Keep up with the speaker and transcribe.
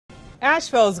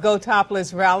Asheville's Go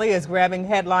Topless rally is grabbing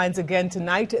headlines again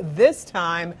tonight, this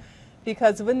time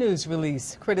because of a news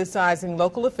release criticizing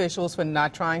local officials for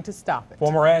not trying to stop it.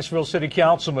 Former Asheville City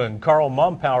Councilman Carl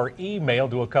Mumpower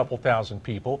emailed to a couple thousand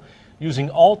people using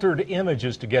altered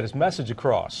images to get his message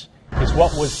across. It's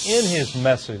what was in his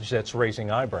message that's raising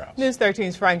eyebrows. News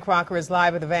 13's Frank Crocker is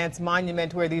live at the Vance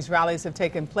Monument where these rallies have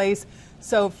taken place.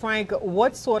 So, Frank,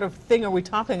 what sort of thing are we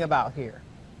talking about here?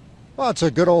 Well, it's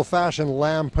a good old-fashioned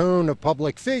lampoon of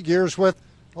public figures with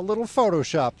a little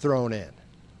Photoshop thrown in.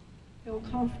 Feel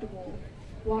comfortable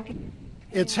walking.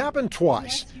 It's happened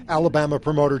twice. Alabama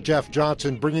promoter Jeff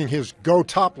Johnson bringing his Go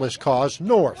Topless cause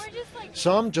north.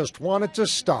 Some just wanted to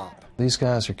stop. These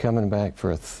guys are coming back for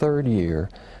a third year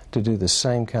to do the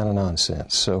same kind of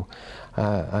nonsense. So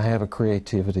I have a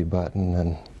creativity button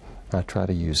and I try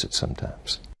to use it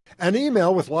sometimes. An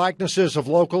email with likenesses of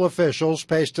local officials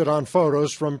pasted on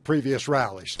photos from previous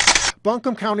rallies.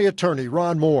 Buncombe County Attorney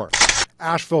Ron Moore,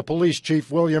 Asheville Police Chief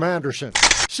William Anderson,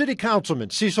 City Councilman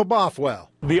Cecil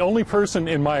Bothwell. The only person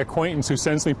in my acquaintance who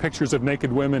sends me pictures of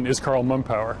naked women is Carl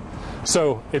Mumpower.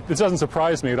 So it doesn't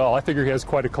surprise me at all. I figure he has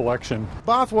quite a collection.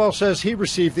 Bothwell says he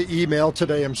received the email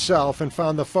today himself and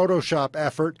found the Photoshop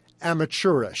effort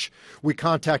amateurish. We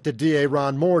contacted DA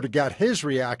Ron Moore to get his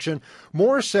reaction.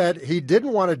 Moore said he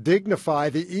didn't want to dignify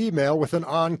the email with an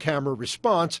on-camera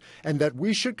response and that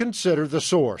we should consider the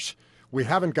source. We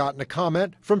haven't gotten a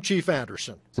comment from Chief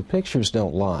Anderson. The pictures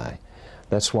don't lie.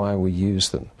 That's why we use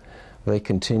them. They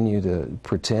continue to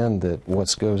pretend that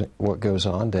what goes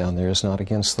on down there is not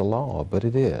against the law, but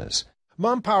it is.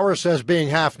 Mumpower says being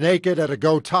half naked at a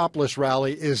Go Topless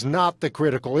rally is not the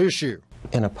critical issue.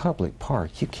 In a public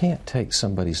park, you can't take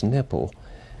somebody's nipple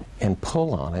and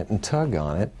pull on it and tug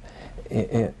on it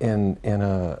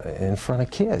in front of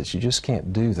kids. You just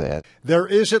can't do that. There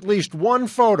is at least one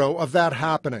photo of that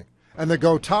happening, and the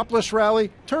Go Topless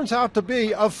rally turns out to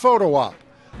be a photo op.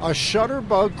 A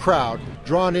shutterbug crowd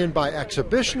drawn in by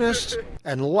exhibitionists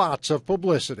and lots of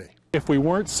publicity. If we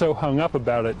weren't so hung up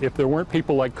about it, if there weren't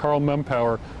people like Carl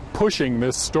Mumpower pushing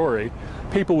this story,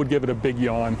 people would give it a big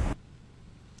yawn.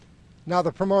 Now,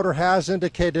 the promoter has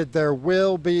indicated there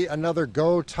will be another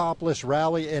Go Topless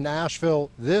rally in Asheville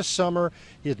this summer.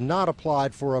 He has not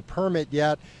applied for a permit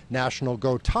yet. National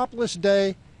Go Topless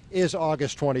Day is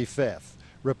August 25th.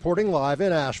 Reporting live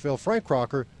in Asheville, Frank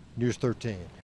Crocker, News 13.